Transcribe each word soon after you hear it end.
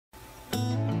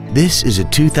This is a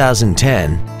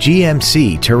 2010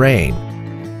 GMC Terrain.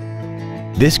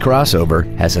 This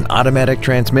crossover has an automatic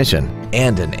transmission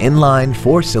and an inline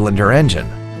 4-cylinder engine.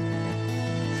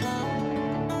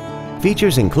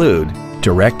 Features include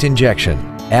direct injection,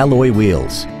 alloy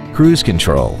wheels, cruise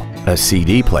control, a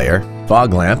CD player,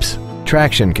 fog lamps,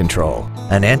 traction control,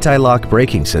 an anti-lock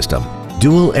braking system,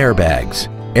 dual airbags,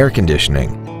 air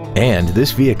conditioning, and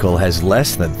this vehicle has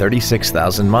less than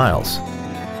 36,000 miles.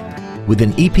 With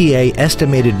an EPA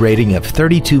estimated rating of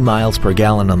 32 miles per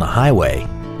gallon on the highway,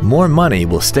 more money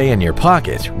will stay in your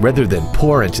pocket rather than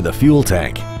pour into the fuel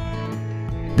tank.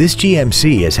 This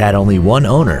GMC has had only one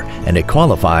owner and it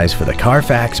qualifies for the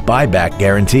Carfax buyback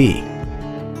guarantee.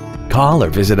 Call or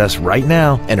visit us right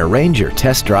now and arrange your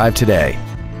test drive today.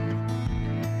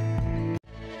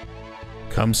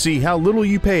 Come see how little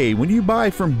you pay when you buy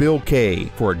from Bill Kay.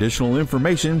 For additional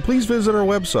information, please visit our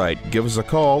website, give us a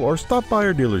call, or stop by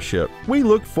our dealership. We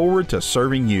look forward to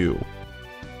serving you.